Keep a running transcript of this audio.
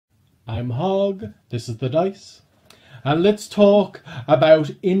I'm Hog, this is the Dice, and let's talk about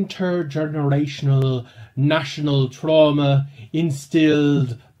intergenerational national trauma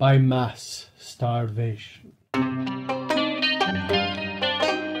instilled by mass starvation.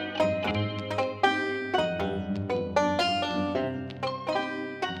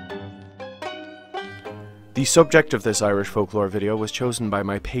 The subject of this Irish folklore video was chosen by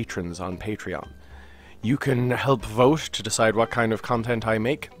my patrons on Patreon. You can help vote to decide what kind of content I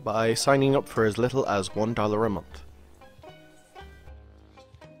make by signing up for as little as $1 a month.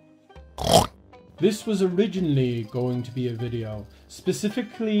 This was originally going to be a video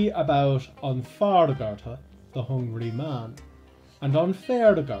specifically about on Fear Gorta, the hungry man, and on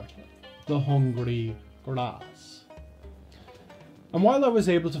Féar Gorta, the hungry grass. And while I was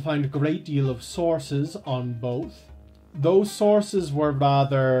able to find a great deal of sources on both, those sources were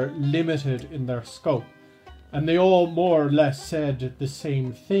rather limited in their scope, and they all more or less said the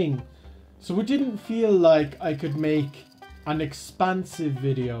same thing, so it didn't feel like I could make an expansive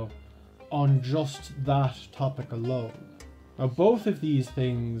video on just that topic alone. Now, both of these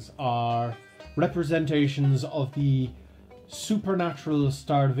things are representations of the supernatural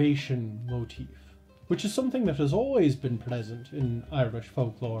starvation motif, which is something that has always been present in Irish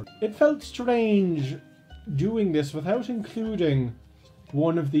folklore. It felt strange doing this without including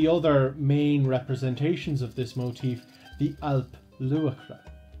one of the other main representations of this motif, the Alp-Luachra.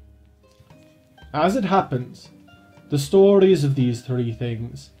 As it happens, the stories of these three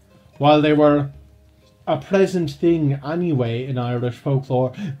things, while they were a present thing anyway in Irish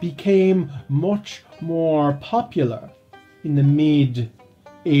folklore, became much more popular in the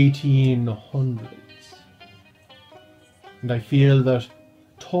mid-1800s. And I feel that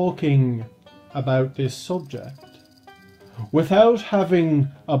talking about this subject without having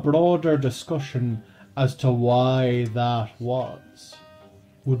a broader discussion as to why that was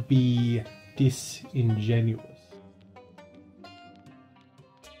would be disingenuous.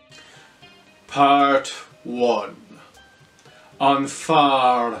 Part 1. On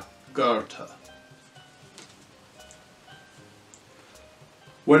Fear Gorta.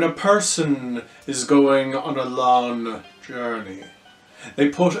 When a person is going on a long journey, they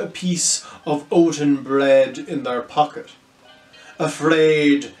put a piece of oaten bread in their pocket,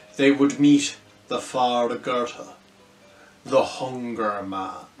 afraid they would meet the Fear Gorta, the hunger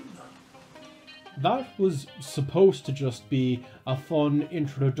man. That was supposed to just be a fun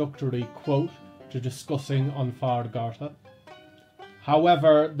introductory quote to discussing on Fear Gorta.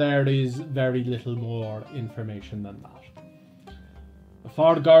 However, there is very little more information than that. The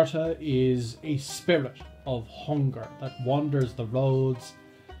Fear Gorta is a spirit of hunger that wanders the roads,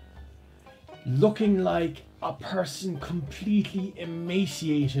 looking like a person completely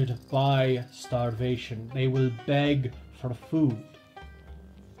emaciated by starvation. They will beg for food.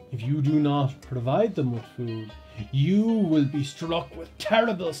 If you do not provide them with food, you will be struck with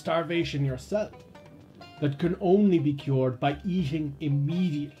terrible starvation yourself that can only be cured by eating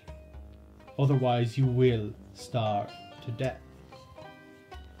immediately. Otherwise, you will starve to death.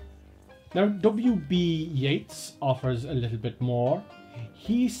 Now, W.B. Yeats offers a little bit more.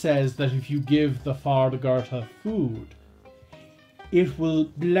 He says that if you give the Fear Gorta food, it will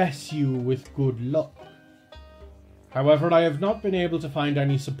bless you with good luck. However, I have not been able to find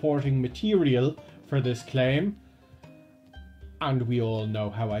any supporting material for this claim, and we all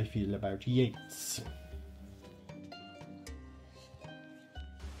know how I feel about Yeats.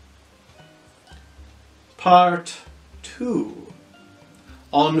 Part 2.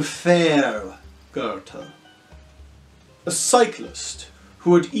 On Féar Gorta. A cyclist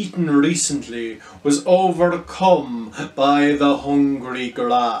who had eaten recently was overcome by the hungry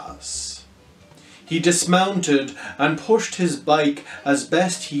grass. He dismounted and pushed his bike as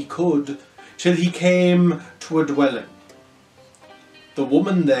best he could till he came to a dwelling. The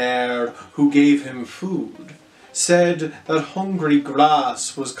woman there who gave him food said that hungry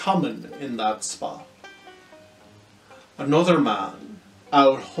grass was common in that spot. Another man,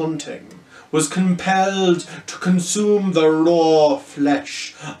 out hunting, was compelled to consume the raw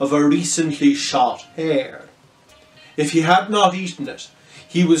flesh of a recently shot hare. If he had not eaten it,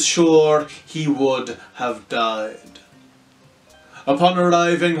 he was sure he would have died. Upon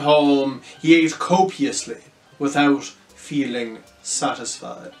arriving home, he ate copiously without feeling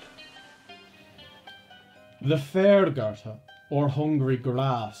satisfied. The Féar Gorta, or hungry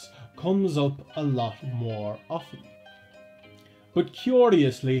grass, comes up a lot more often. But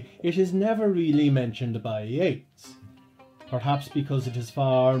curiously, it is never really mentioned by Yeats. Perhaps because it is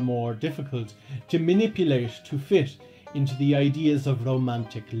far more difficult to manipulate to fit into the ideas of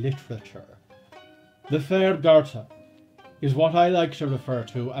romantic literature. The Féar Gorta, is what I like to refer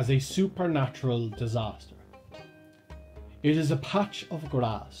to as a supernatural disaster. It is a patch of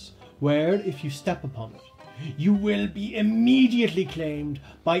grass where, if you step upon it, you will be immediately claimed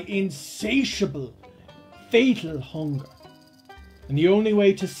by insatiable, fatal hunger. And the only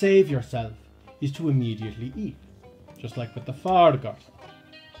way to save yourself is to immediately eat, just like with the Fear Gorta.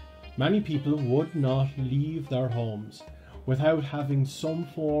 Many people would not leave their homes without having some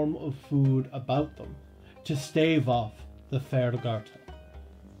form of food about them to stave off the Fear Gorta.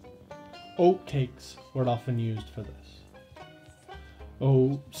 Oat cakes were often used for this.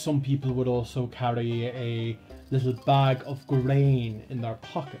 Some people would also carry a little bag of grain in their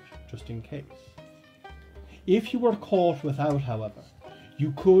pocket, just in case. If you were caught without, however,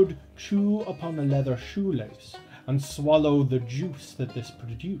 you could chew upon a leather shoelace and swallow the juice that this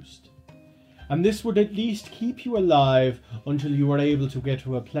produced. And this would at least keep you alive until you were able to get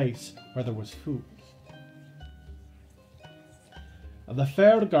to a place where there was food. The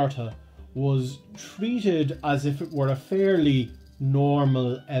Fear Gorta was treated as if it were a fairly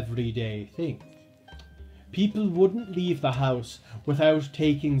normal, everyday thing. People wouldn't leave the house without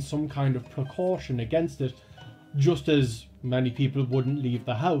taking some kind of precaution against it, just as many people wouldn't leave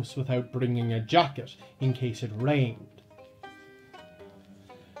the house without bringing a jacket in case it rained.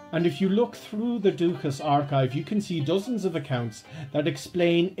 And if you look through the Duchess archive, you can see dozens of accounts that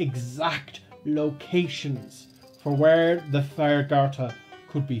explain exact locations for where the Fear Gorta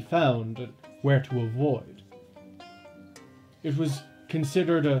could be found and where to avoid. It was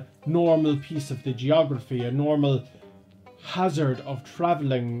considered a normal piece of the geography, a normal hazard of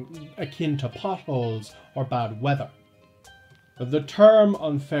travelling akin to potholes or bad weather. The term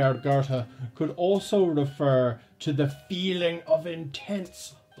on Fear Gorta could also refer to the feeling of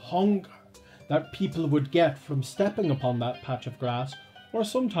intense hunger that people would get from stepping upon that patch of grass, or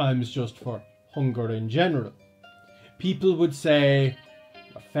sometimes just for hunger in general. People would say,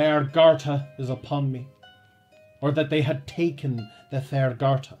 "The Fear Gorta is upon me," or that they had taken the Fear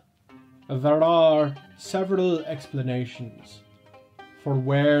Gorta. There are several explanations for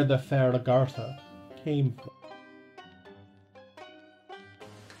where the Fear Gorta came from.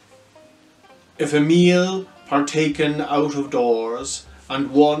 If a meal partaken out of doors,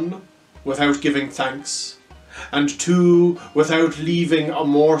 and 1 without giving thanks, and 2 without leaving a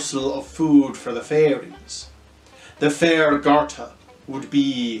morsel of food for the fairies, the Fear Gorta would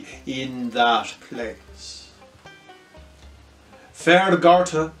be in that place. Fear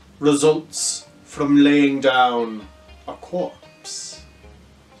Gorta results from laying down a corpse.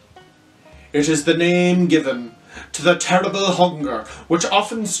 It is the name given to the terrible hunger which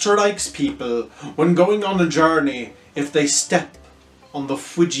often strikes people when going on a journey if they step on the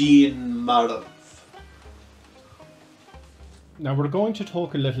Fijian marrow. Now we're going to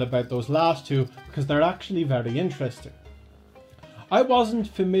talk a little about those last two because they're actually very interesting. I wasn't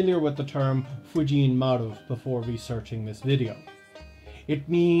familiar with the term Fijian marrow before researching this video. It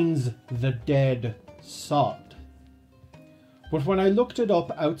means the dead sod. But when I looked it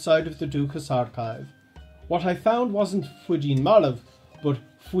up outside of the Duchess archive, what I found wasn't Fijian marrow, but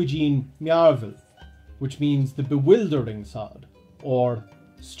Fijian miarvel, which means the bewildering sod, or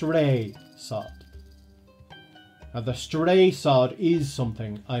stray sod. Now the stray sod is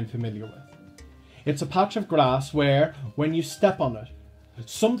something I'm familiar with. It's a patch of grass where, when you step on it,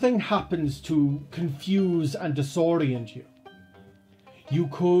 something happens to confuse and disorient you. You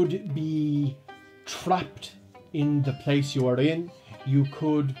could be trapped in the place you are in. You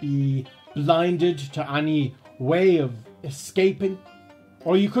could be blinded to any way of escaping.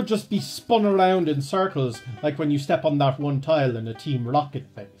 Or you could just be spun around in circles, like when you step on that one tile in a Team Rocket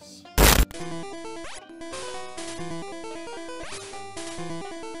face.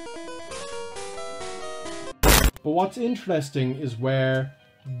 But what's interesting is where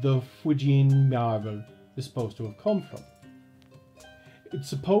the Fijian marvel is supposed to have come from. It's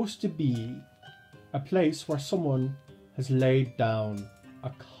supposed to be a place where someone has laid down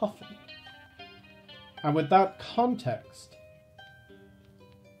a coffin. And with that context,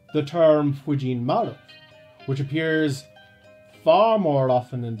 the term Fijian marrow, which appears far more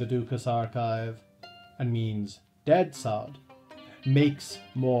often in the Duchess archive and means dead sod, makes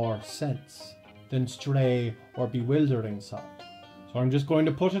more sense than stray or bewildering sod. So I'm just going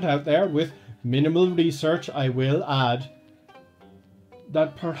to put it out there with minimal research. I will add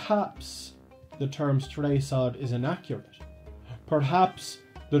that perhaps the term stray sod is inaccurate. Perhaps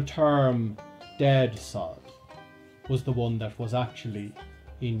the term dead sod was the one that was actually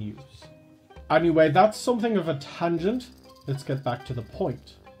in use. Anyway, that's something of a tangent. Let's get back to the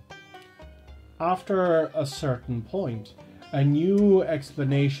point. After a certain point, a new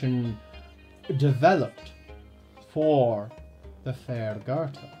explanation developed for the Féar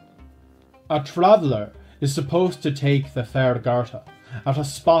Gorta. A traveller is supposed to take the Féar Gorta at a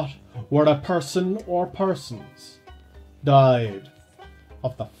spot where a person or persons died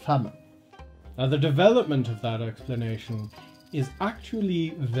of the famine. Now, the development of that explanation is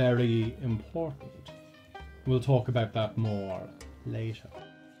actually very important. We'll talk about that more later.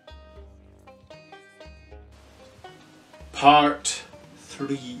 Part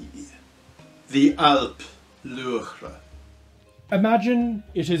 3. The Alp-Luachra. Imagine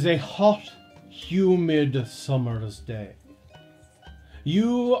it is a hot, humid summer's day.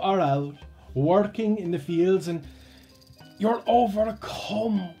 You are out working in the fields and you're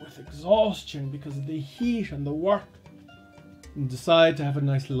overcome with exhaustion because of the heat and the work, and decide to have a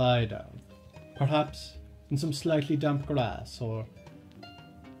nice lie down, perhaps in some slightly damp grass or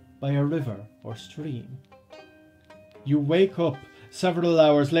by a river or stream. You wake up several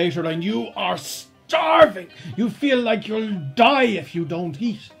hours later and you are starving. You feel like you'll die if you don't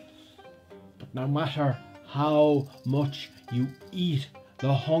eat. But no matter how much you eat,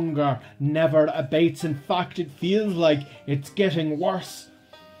 the hunger never abates. In fact, it feels like it's getting worse.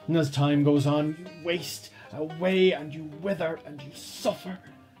 And as time goes on, you waste away and you wither and you suffer.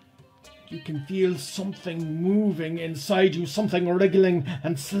 You can feel something moving inside you, something wriggling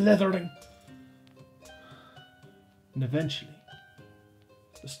and slithering. And eventually,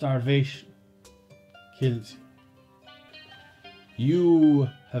 the starvation kills you. You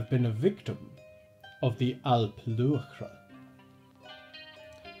have been a victim of the Alp-Luachra.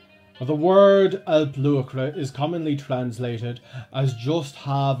 The word Alp-Luachra is commonly translated as just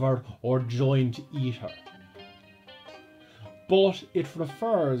haver or joint eater, but it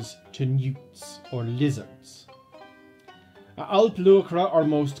refers to newts or lizards. Alp-Luachra are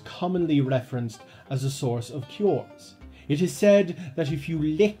most commonly referenced as a source of cures. It is said that if you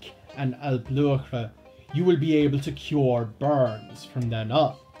lick an Alp-Luachra, you will be able to cure burns from then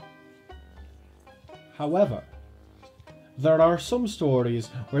on. However, there are some stories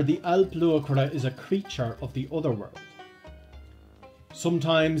where the Alp-Luachra is a creature of the otherworld.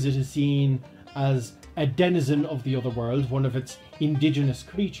 Sometimes it is seen as a denizen of the otherworld, one of its indigenous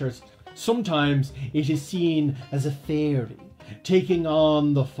creatures. Sometimes it is seen as a fairy, taking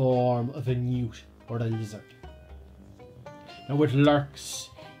on the form of a newt or a lizard. Now it lurks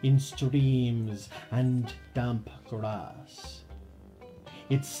in streams and damp grass.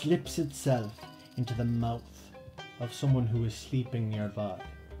 It slips itself into the mouth of someone who is sleeping nearby.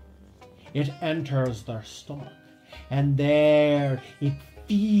 It enters their stomach, and there it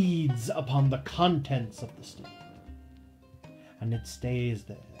feeds upon the contents of the stomach. And it stays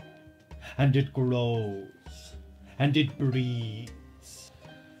there, and it grows, and it breeds.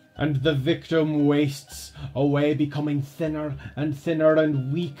 And the victim wastes away, becoming thinner and thinner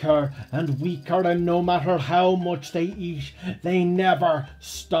and weaker, and no matter how much they eat, they never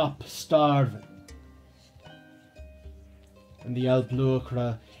stop starving. And the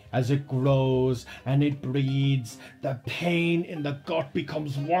Alp-Luachra, as it grows and it breeds, the pain in the gut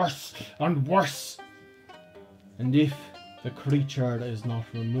becomes worse and worse. And if the creature is not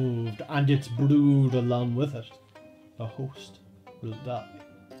removed, and its brood along with it, the host will die.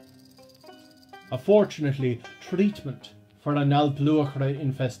 Unfortunately, treatment for an Alp-Luachra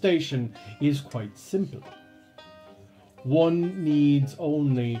infestation is quite simple. One needs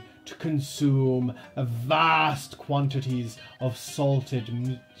only to consume vast quantities of salted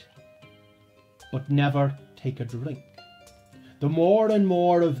meat, but never take a drink. The more and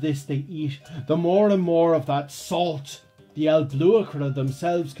more of this they eat, the more and more of that salt the Alp-Luachra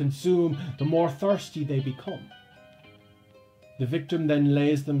themselves consume, the more thirsty they become. The victim then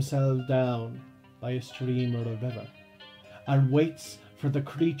lays themselves down by a stream or a river and waits for the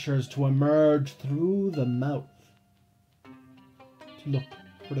creatures to emerge through the mouth to look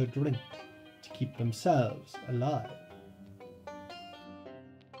for a drink to keep themselves alive.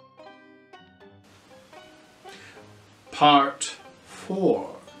 Part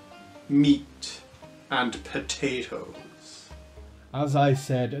 4. Meat and potatoes. As I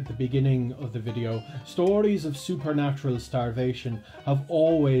said at the beginning of the video, stories of supernatural starvation have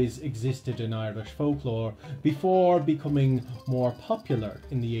always existed in Irish folklore before becoming more popular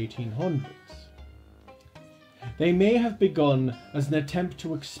in the 1800s. They may have begun as an attempt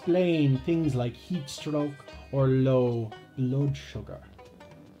to explain things like heat stroke or low blood sugar.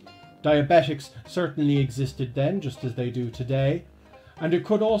 Diabetics certainly existed then, just as they do today, and it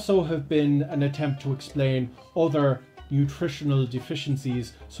could also have been an attempt to explain other nutritional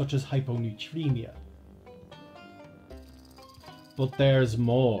deficiencies such as hyponatremia. But there's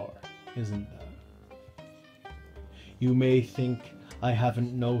more, isn't there? You may think I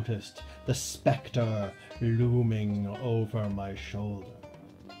haven't noticed the spectre looming over my shoulder.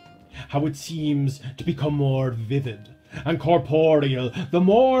 How it seems to become more vivid and corporeal the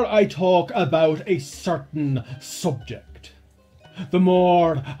more I talk about a certain subject. The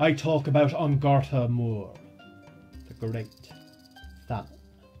more I talk about on Gorta Moor, the Great Famine.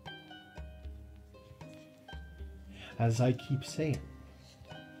 As I keep saying,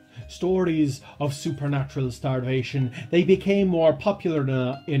 stories of supernatural starvation, they became more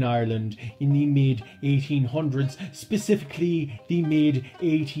popular in Ireland in the mid-1800s, specifically the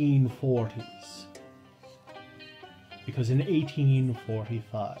mid-1840s. Because in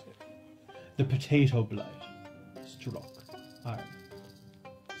 1845, the potato blight struck Ireland.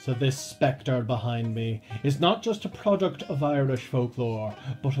 So this spectre behind me is not just a product of Irish folklore,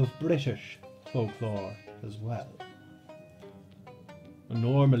 but of British folklore as well.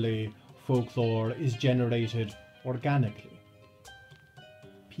 Normally, folklore is generated organically.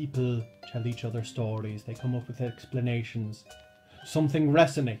 People tell each other stories, they come up with explanations. Something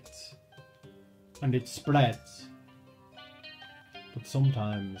resonates, and it spreads. But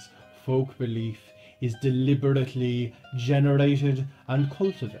sometimes, folk belief is deliberately generated and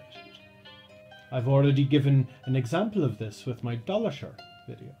cultivated. I've already given an example of this with my Alp-Luachra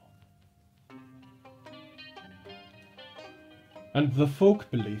video. And the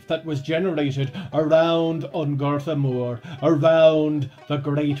folk belief that was generated around Gorta Moor, around the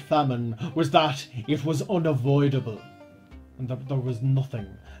Great Famine, was that it was unavoidable, and that there was nothing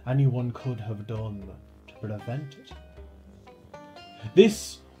anyone could have done to prevent it.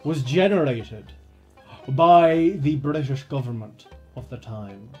 This was generated by the British government of the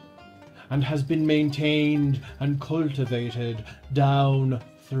time, and has been maintained and cultivated down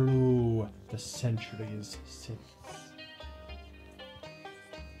through the centuries since.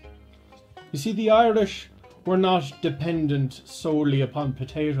 You see, the Irish were not dependent solely upon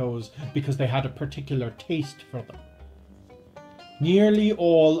potatoes because they had a particular taste for them. Nearly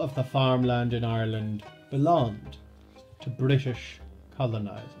all of the farmland in Ireland belonged to British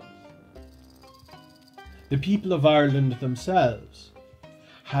colonisers. The people of Ireland themselves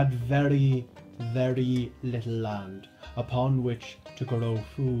had very, very little land upon which to grow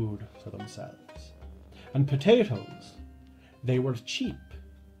food for themselves. And potatoes, they were cheap,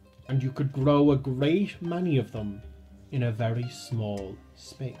 and you could grow a great many of them in a very small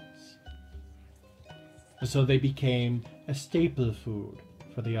space. So they became a staple food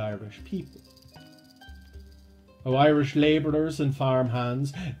for the Irish people. Irish labourers and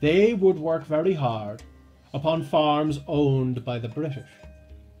farmhands, they would work very hard upon farms owned by the British.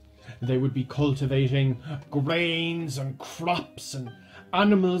 They would be cultivating grains and crops and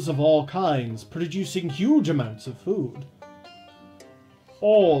animals of all kinds, producing huge amounts of food.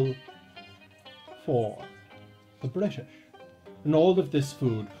 All for the British. And all of this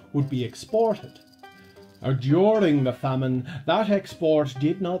food would be exported. During the famine, that export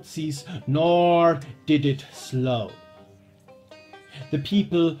did not cease, nor did it slow. The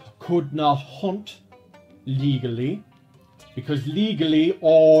people could not hunt legally, because legally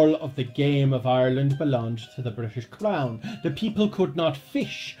all of the game of Ireland belonged to the British Crown. The people could not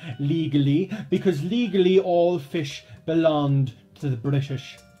fish legally, because legally all fish belonged to the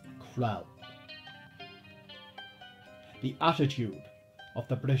British Crown. The attitude of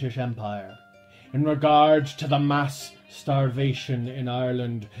the British Empire in regard to the mass starvation in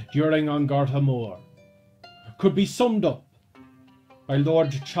Ireland during Gorta Moor could be summed up by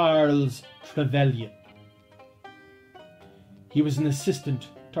Lord Charles Trevelyan. He was an assistant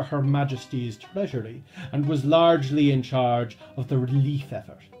to Her Majesty's Treasury and was largely in charge of the relief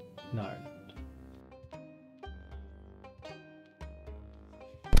effort in Ireland.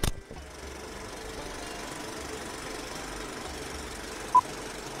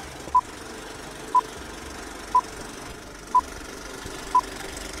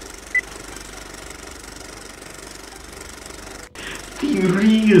 The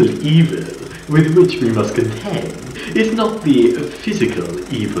real evil with which we must contend is not the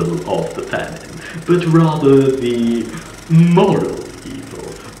physical evil of the famine, but rather the moral evil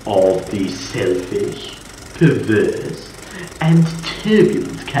of the selfish, perverse, and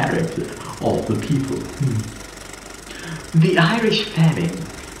turbulent character of the people. The Irish famine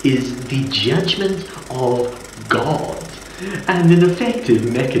is the judgment of God, and an effective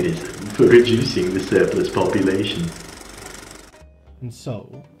mechanism for reducing the surplus population. And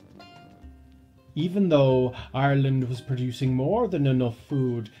so, even though Ireland was producing more than enough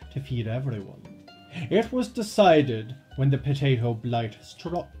food to feed everyone, it was decided when the potato blight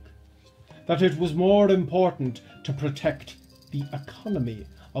struck that it was more important to protect the economy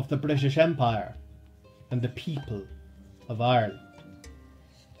of the British Empire than the people of Ireland.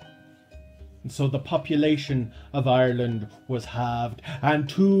 And so the population of Ireland was halved, and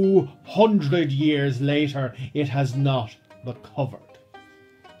 200 years later it has not recovered.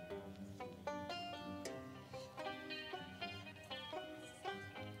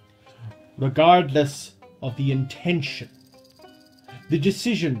 Regardless of the intention, the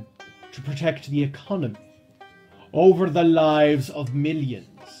decision to protect the economy over the lives of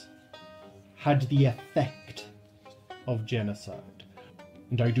millions had the effect of genocide.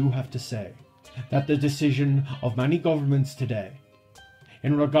 And I do have to say that the decision of many governments today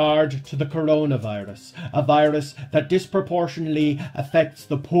in regard to the coronavirus, a virus that disproportionately affects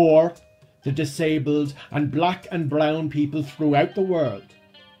the poor, the disabled, and black and brown people throughout the world,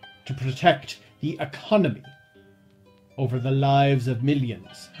 to protect the economy over the lives of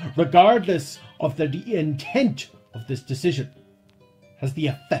millions, regardless of the intent of this decision, has the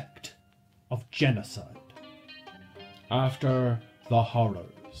effect of genocide. After the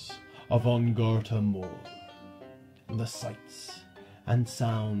horrors of An Gorta Moor, and the sights and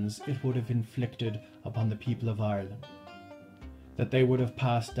sounds it would have inflicted upon the people of Ireland, that they would have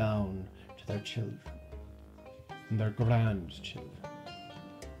passed down to their children and their grandchildren,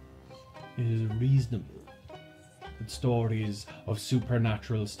 it is reasonable that stories of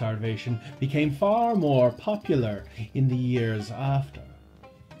supernatural starvation became far more popular in the years after.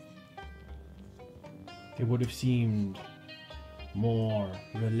 They would have seemed more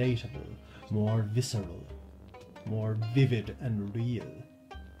relatable, more visceral, more vivid and real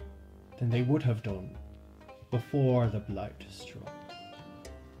than they would have done before the blight struck.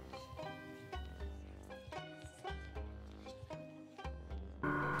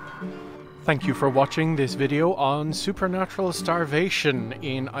 Thank you for watching this video on supernatural starvation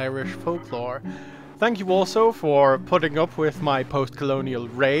in Irish folklore. Thank you also for putting up with my post-colonial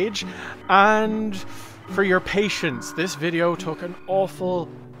rage and for your patience. This video took an awful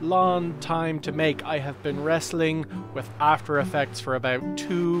long time to make. I have been wrestling with After Effects for about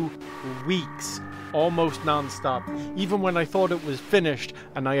 2 weeks, almost non-stop. Even when I thought it was finished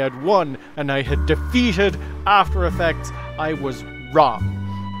and I had won and I had defeated After Effects, I was wrong.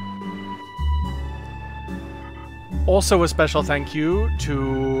 Also a special thank you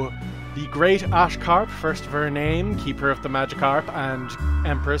to the Great Ashcarp, first of her name, Keeper of the Magikarp, and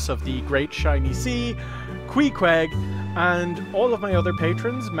Empress of the Great Shiny Sea, Queequeg, and all of my other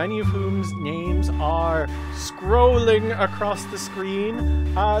patrons, many of whom's names are scrolling across the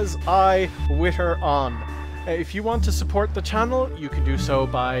screen as I witter on. If you want to support the channel, you can do so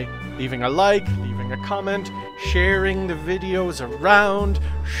by leaving a like, leaving a comment, sharing the videos around,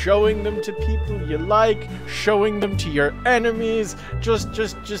 showing them to people you like, showing them to your enemies, just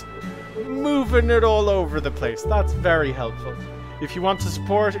moving it all over the place. That's very helpful. If you want to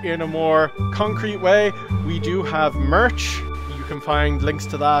support in a more concrete way, we do have merch. You can find links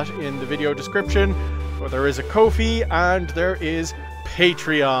to that in the video description. Or there is a Ko-fi and there is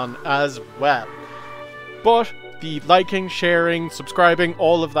Patreon as well. But the liking, sharing, subscribing,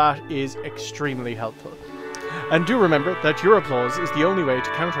 all of that is extremely helpful. And do remember that your applause is the only way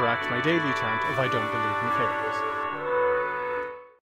to counteract my daily chant of I don't believe in fairies.